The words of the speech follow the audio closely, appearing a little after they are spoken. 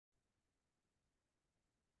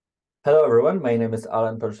Hello, everyone. My name is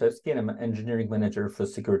Alan Parszewski, and I'm an engineering manager for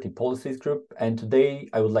Security Policies Group. And today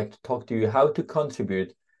I would like to talk to you how to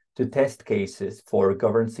contribute to test cases for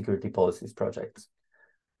governed security policies projects.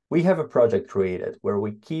 We have a project created where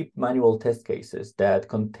we keep manual test cases that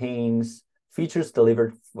contains features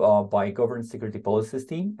delivered by governed security policies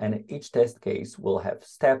team, and each test case will have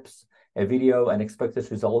steps, a video, and expected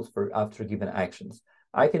results for after given actions.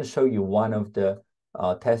 I can show you one of the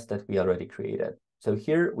tests that we already created. So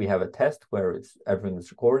here we have a test where everything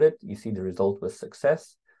is recorded. You see the result was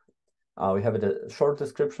success. We have a short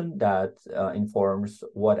description that informs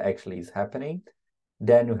what actually is happening.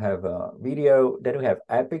 Then we have a video. Then we have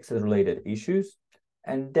epics and related issues.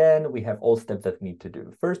 And then we have all steps that we need to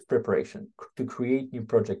do. First, preparation to create new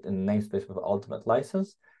project in the namespace with ultimate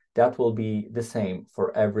license. That will be the same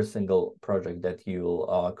for every single project that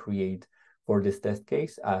you'll create for this test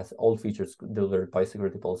case, as all features delivered by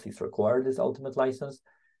security policies require this ultimate license,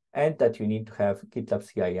 and that you need to have GitLab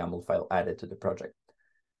CI YAML file added to the project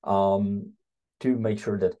to make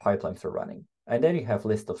sure that pipelines are running. And then you have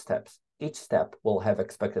list of steps. Each step will have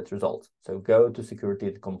expected results. So go to security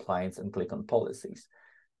and compliance and click on policies.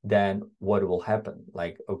 Then what will happen?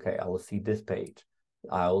 Like, okay, I will see this page,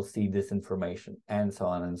 I will see this information, and so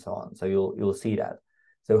on and so on. So you'll see that.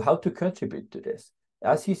 So how to contribute to this?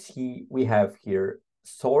 As you see, we have here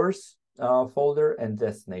source folder and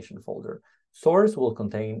destination folder. Source will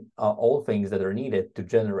contain all things that are needed to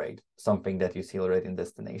generate something that you see already in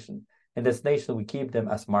destination. In destination, we keep them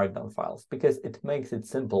as markdown files because it makes it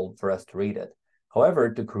simple for us to read it.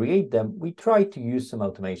 However, to create them, we try to use some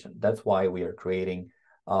automation. That's why we are creating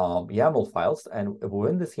YAML files. And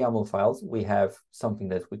within these YAML files, we have something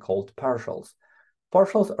that we called partials.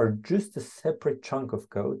 Partials are just a separate chunk of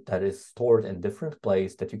code that is stored in different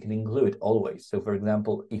places that you can include always. So for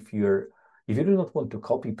example, if you do not want to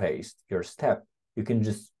copy paste your step, you can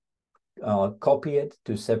just copy it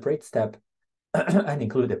to separate step and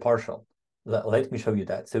include a partial. Let me show you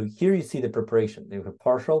that. So here you see the preparation. You have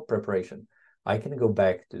partial preparation. I can go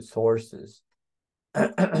back to sources.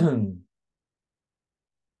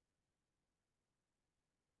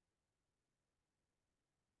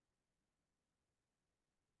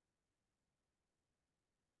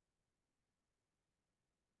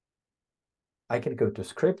 I can go to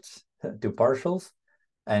scripts, to partials,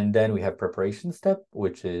 and then we have preparation step,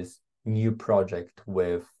 which is new project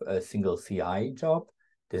with a single CI job.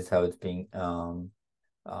 This is how it's being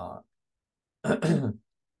uh,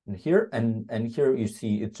 here. And here you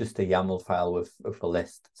see it's just a YAML file with a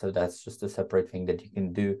list. So that's just a separate thing that you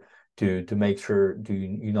can do to make sure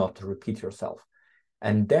you not repeat yourself.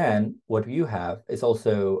 And then what you have is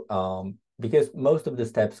also, because most of the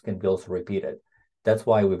steps can be also repeated. That's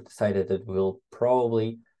why we've decided that we'll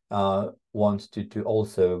probably want to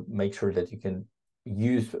also make sure that you can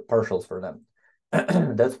use partials for them.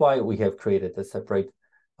 That's why we have created a separate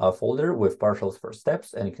folder with partials for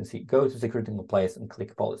steps. And you can see, go to security and compliance and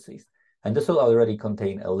click policies. And this will already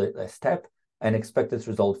contain a step and expected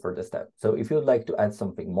result for the step. So if you'd like to add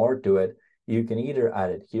something more to it, you can either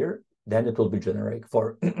add it here, then it will be generic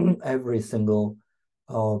for every single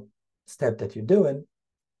step that you're doing.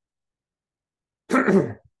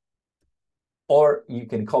 Or you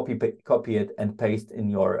can copy it and paste in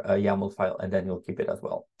your YAML file, and then you'll keep it as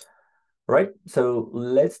well. Right, so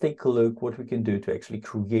let's take a look what we can do to actually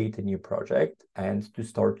create a new project and to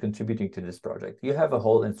start contributing to this project. You have a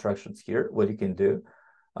whole instructions here, what you can do.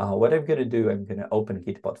 What I'm going to do, I'm going to open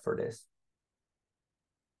Gitbot for this.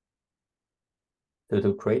 So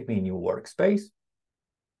to create me a new workspace.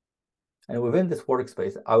 And within this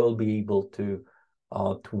workspace, I will be able to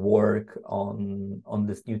work on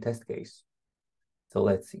this new test case. So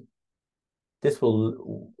let's see. This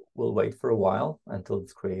will wait for a while until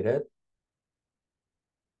it's created.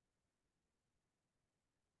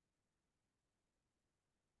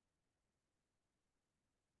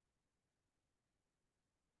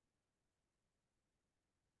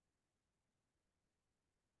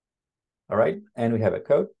 All right, and we have a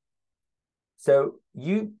code. So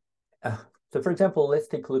so for example, let's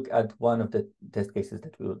take a look at one of the test cases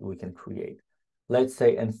that we can create. Let's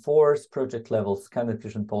say enforce project level scan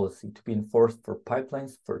execution policy to be enforced for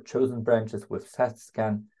pipelines for chosen branches with SAST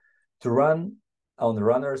scan to run on the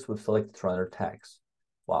runners with selected runner tags.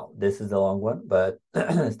 Wow, this is a long one, but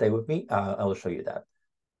stay with me. I will show you that.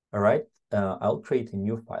 All right, I'll create a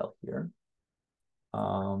new file here.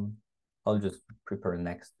 I'll just prepare the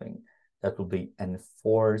next thing. That will be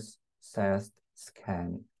enforce SAST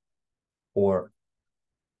scan for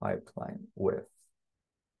pipeline with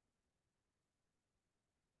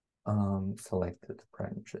selected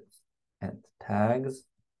branches and tags.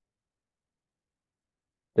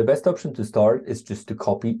 The best option to start is just to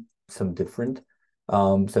copy some different.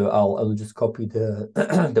 So I'll just copy the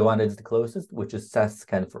the one that's the closest, which is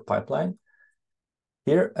scan for pipeline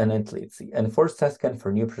here, and then let's see. And for scan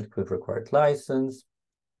for new project with required license,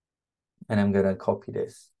 and I'm gonna copy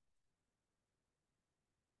this.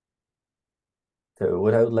 So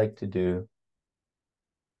what I would like to do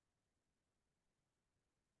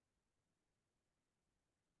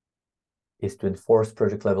is to enforce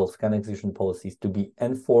project level scan execution policies to be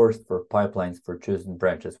enforced for pipelines for chosen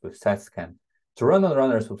branches with scan to run on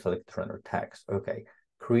runners with selected runner tags. Okay,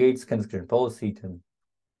 create scan execution policy to.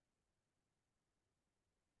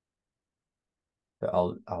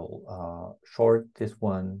 So I'll short this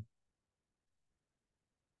one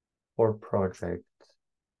for project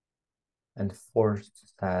and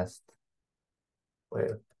forced test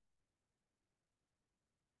with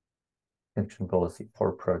execution policy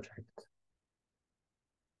for project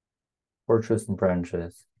for chosen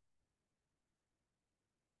branches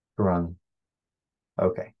to run.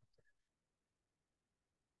 Okay.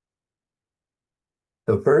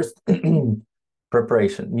 So first,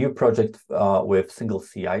 preparation, new project with single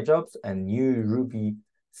CI jobs and new Ruby,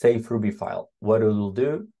 safe Ruby file. What it will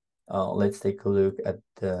do, let's take a look at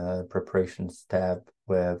the preparations tab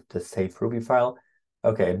with the safe Ruby file.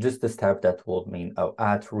 Okay, just this tab that will mean,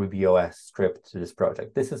 add RubyOS script to this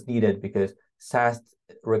project. This is needed because SAST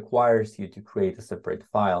requires you to create a separate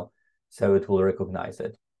file, so it will recognize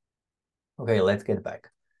it. Okay, let's get back.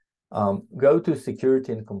 Go to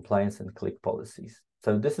security and compliance and click policies.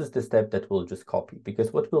 So this is the step that we'll just copy,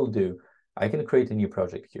 because what we'll do, I can create a new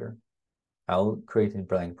project here. I'll create a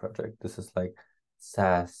blank project. This is like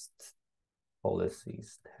SAST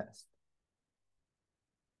policies test.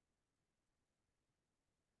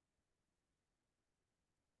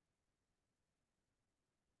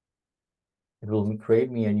 It will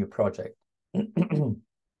create me a new project.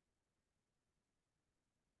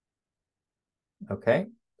 Okay,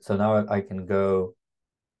 so now I can go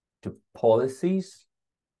to policies.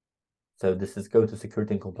 So this is go to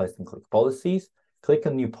security and compliance and click policies. Click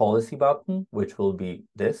on new policy button, which will be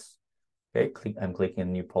this. Okay, I'm clicking a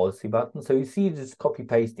new policy button. So you see just copy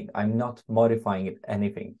pasting. I'm not modifying it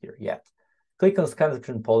anything here yet. Click on scan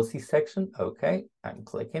execution policy section. Okay, I'm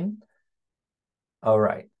clicking. All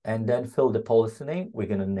right, and then fill the policy name. We're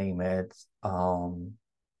gonna name it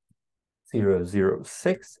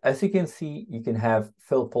 006. As you can see, you can have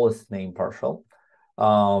fill policy name partial.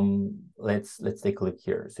 Let's take a look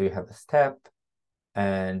here. So you have a step,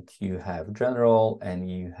 and you have general, and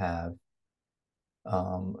you have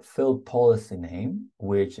fill policy name,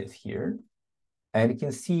 which is here. And you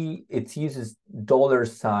can see it uses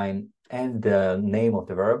 $sign and the name of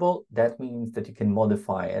the variable. That means that you can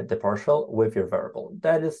modify it, the partial, with your variable.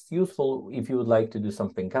 That is useful if you would like to do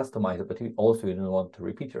something customized, but you don't want to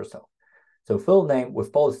repeat yourself. So fill name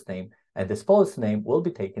with policy name, and this policy name will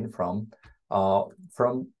be taken from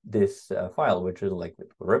this file, which is like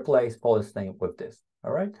replace policy name with this.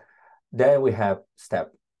 All right. Then we have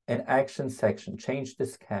step and action section. Change the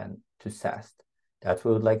scan to SAST. That's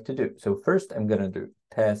what we would like to do. So first, I'm going to do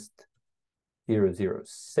test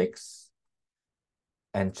 006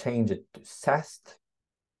 and change it to SAST.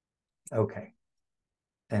 Okay.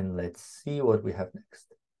 And let's see what we have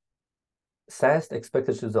next. SAST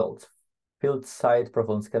expected results. Field site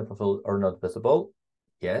profile and scan profile are not visible.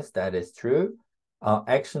 Yes, that is true.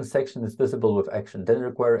 Action section is visible with action. Then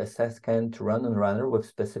require a SAST scan to run on runner with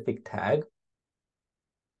specific tag.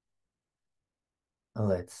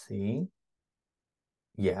 Let's see.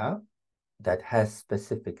 Yeah, that has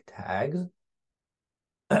specific tags.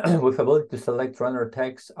 With ability to select runner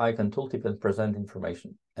text, icon, tooltip, and present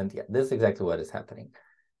information. And yeah, this is exactly what is happening.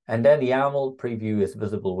 And then the YAML preview is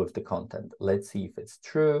visible with the content. Let's see if it's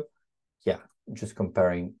true. Yeah, just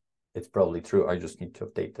comparing, it's probably true. I just need to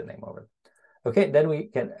update the name of it. Okay, then we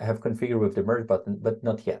can have configure with the merge button, but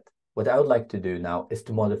not yet. What I would like to do now is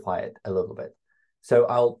to modify it a little bit. So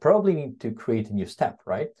I'll probably need to create a new step,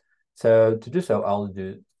 right? So to do so,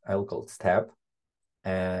 I'll call it step.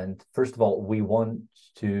 And first of all, we want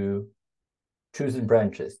to choose in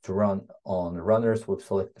branches to run on runners with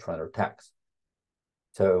selected runner tags.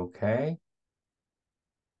 So, okay.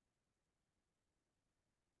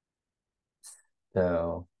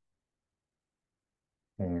 So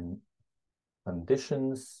in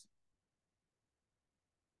conditions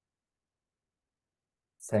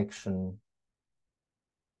section,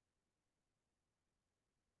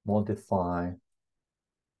 modify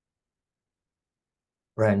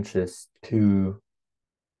branches to,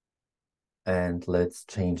 and let's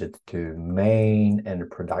change it to main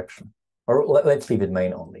and production. Or let's leave it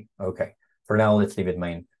main only. Okay. For now, let's leave it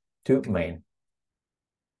main to main.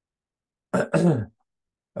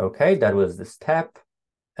 Okay, that was the step.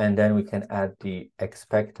 And then we can add the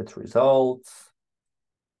expected results.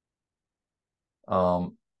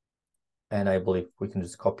 And I believe we can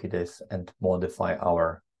just copy this and modify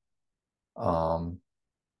our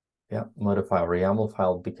YAML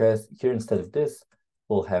file, because here instead of this,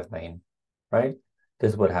 we'll have main, right?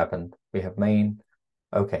 This is what happened. We have main.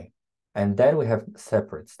 Okay. And then we have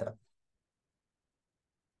separate step.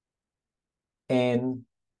 In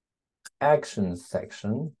actions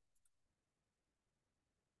section,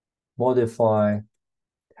 modify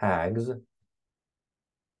tags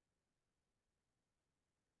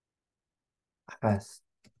has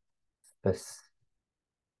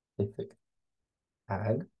specific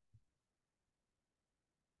tag.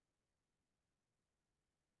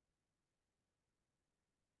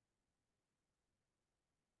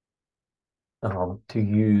 To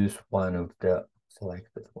use one of the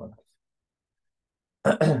selected ones.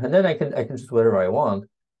 And then I can choose whatever I want.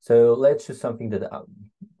 So let's choose something that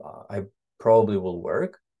I probably will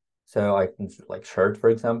work. So I can choose like shirt, for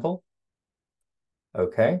example.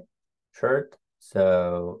 Okay, shirt.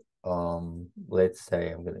 So let's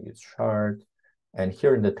say I'm gonna use shirt, and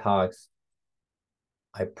here in the tags,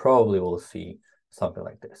 I probably will see something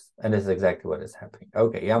like this. And this is exactly what is happening.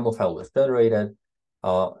 Okay, YAML file was generated.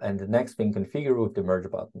 And the next thing, configure with the merge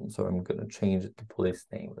button. So I'm going to change it to police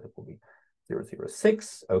name. That will be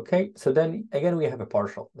 006. Okay, so then again, we have a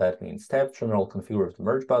partial. That means step general configure with the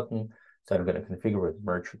merge button. So I'm going to configure with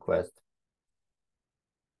merge request.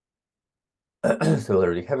 So we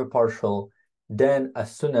already have a partial. Then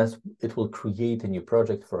as soon as it will create a new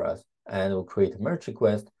project for us and it will create a merge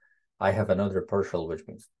request, I have another partial, which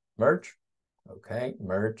means merge. Okay,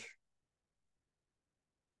 merge.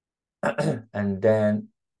 And then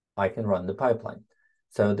I can run the pipeline.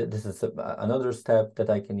 So this is another step that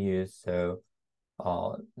I can use. So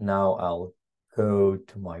now I'll go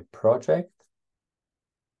to my project.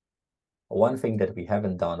 One thing that we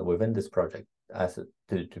haven't done within this project as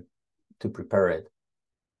to prepare it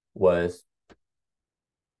was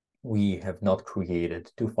we have not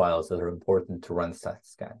created two files that are important to run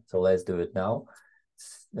scan. So let's do it now.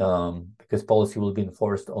 Because policy will be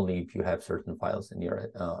enforced only if you have certain files in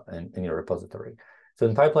your repository. So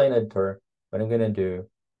in pipeline editor, what I'm going to do,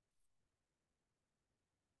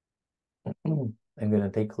 I'm going to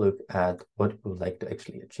take a look at what we would like to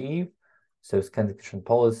actually achieve. So scan detection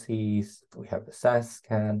policies, we have the SAS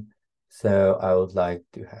scan. So I would like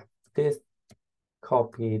to have this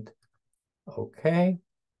copied. Okay.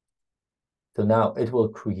 So now it will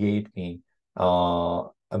create me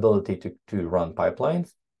ability to run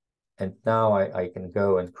pipelines. And now I can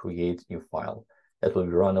go and create a new file that will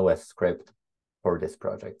be run OS script for this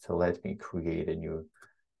project. So let me create a new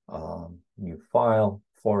file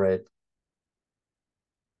for it.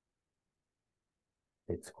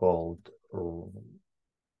 It's called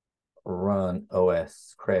run OS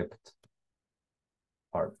script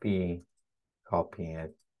RP, copy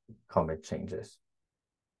it, commit changes.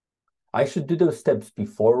 I should do those steps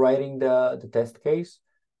before writing the test case,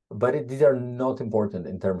 but these are not important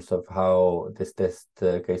in terms of how this test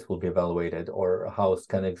case will be evaluated or how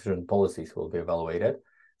scan detection policies will be evaluated.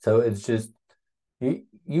 So it's just,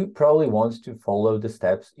 you probably want to follow the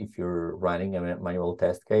steps if you're running a manual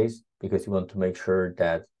test case, because you want to make sure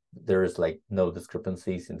that there's like no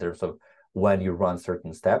discrepancies in terms of when you run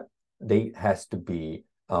certain step. They has to be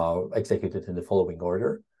executed in the following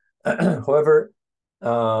order. However,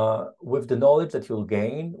 with the knowledge that you'll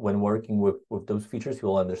gain when working with those features,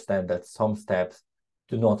 you'll understand that some steps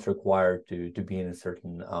do not require to be in a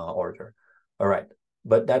certain order. All right,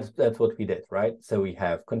 but that's what we did, right? So we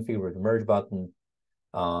have configured the merge button,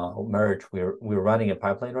 merge. We're running a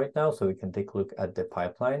pipeline right now, so we can take a look at the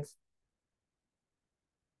pipelines.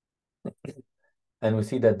 And we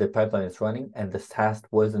see that the pipeline is running and the test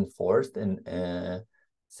was enforced. And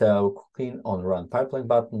so clicking on run pipeline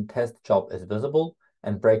button, test job is visible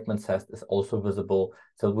and brakeman test is also visible.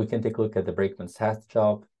 So we can take a look at the brakeman test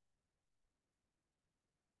job.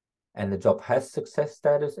 And the job has success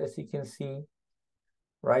status, as you can see,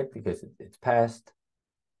 right? Because it's passed,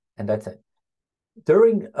 and that's it.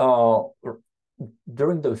 During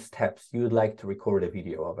those steps, you would like to record a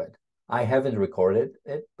video of it. I haven't recorded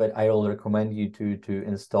it, but I will recommend you to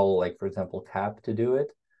install, like, for example, CAP to do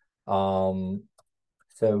it.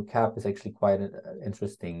 So CAP is actually quite an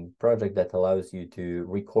interesting project that allows you to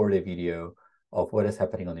record a video of what is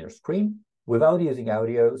happening on your screen without using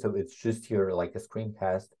audio. So it's just your like a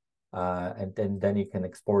screencast, and then you can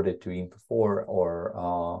export it to MP4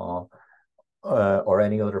 or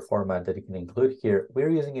any other format that you can include here. We're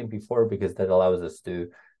using MP4 because that allows us to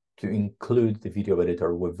to include the video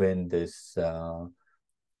editor within this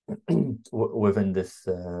within this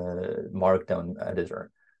Markdown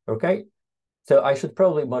editor. Okay, so I should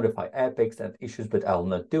probably modify epics and issues, but I'll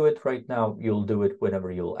not do it right now. You'll do it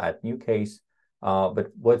whenever you'll add new case. But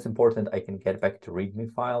what's important, I can get back to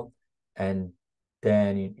README file, and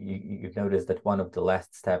then you notice that one of the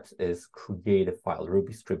last steps is create a file,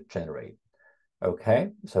 Ruby script generate. Okay,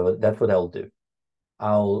 so that's what I'll do.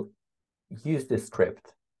 I'll use this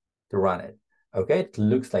script to run it. Okay, it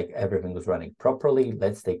looks like everything was running properly.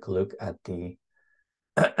 Let's take a look at the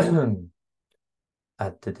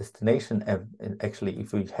at the destination. And actually,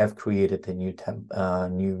 if we have created a new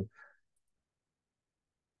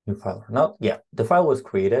new file or not. Yeah, the file was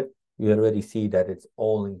created. You already see that it's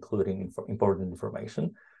all including important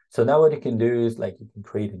information. So now what you can do is like you can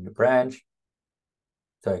create a new branch.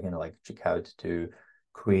 So I can like check out to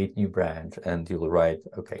create new branch, and you'll write,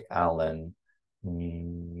 okay, Alan,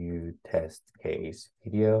 new test case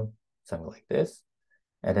video, something like this.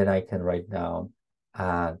 And then I can write down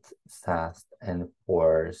add SAST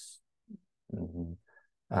enforce,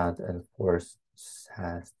 add enforce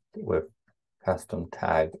SAST with custom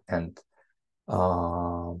tag and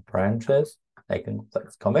branches. I can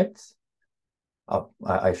flex commits.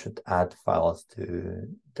 I should add files to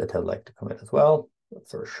that I'd like to commit as well,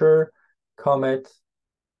 for sure. Commit,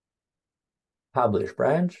 publish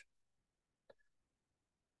branch.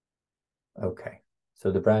 Okay,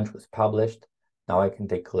 so the branch was published. Now I can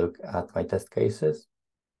take a look at my test cases.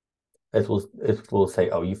 It will say,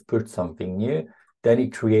 oh, you've put something new. Then you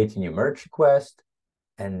create a new merge request.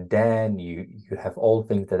 And then you have all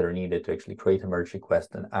things that are needed to actually create a merge request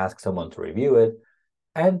and ask someone to review it.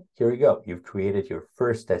 And here you go. You've created your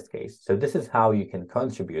first test case. So this is how you can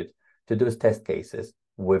contribute to those test cases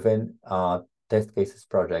within test cases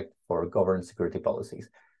project for governance security policies.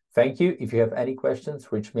 Thank you. If you have any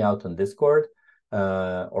questions, reach me out on Discord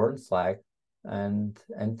or on Slack, and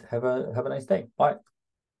have a nice day. Bye.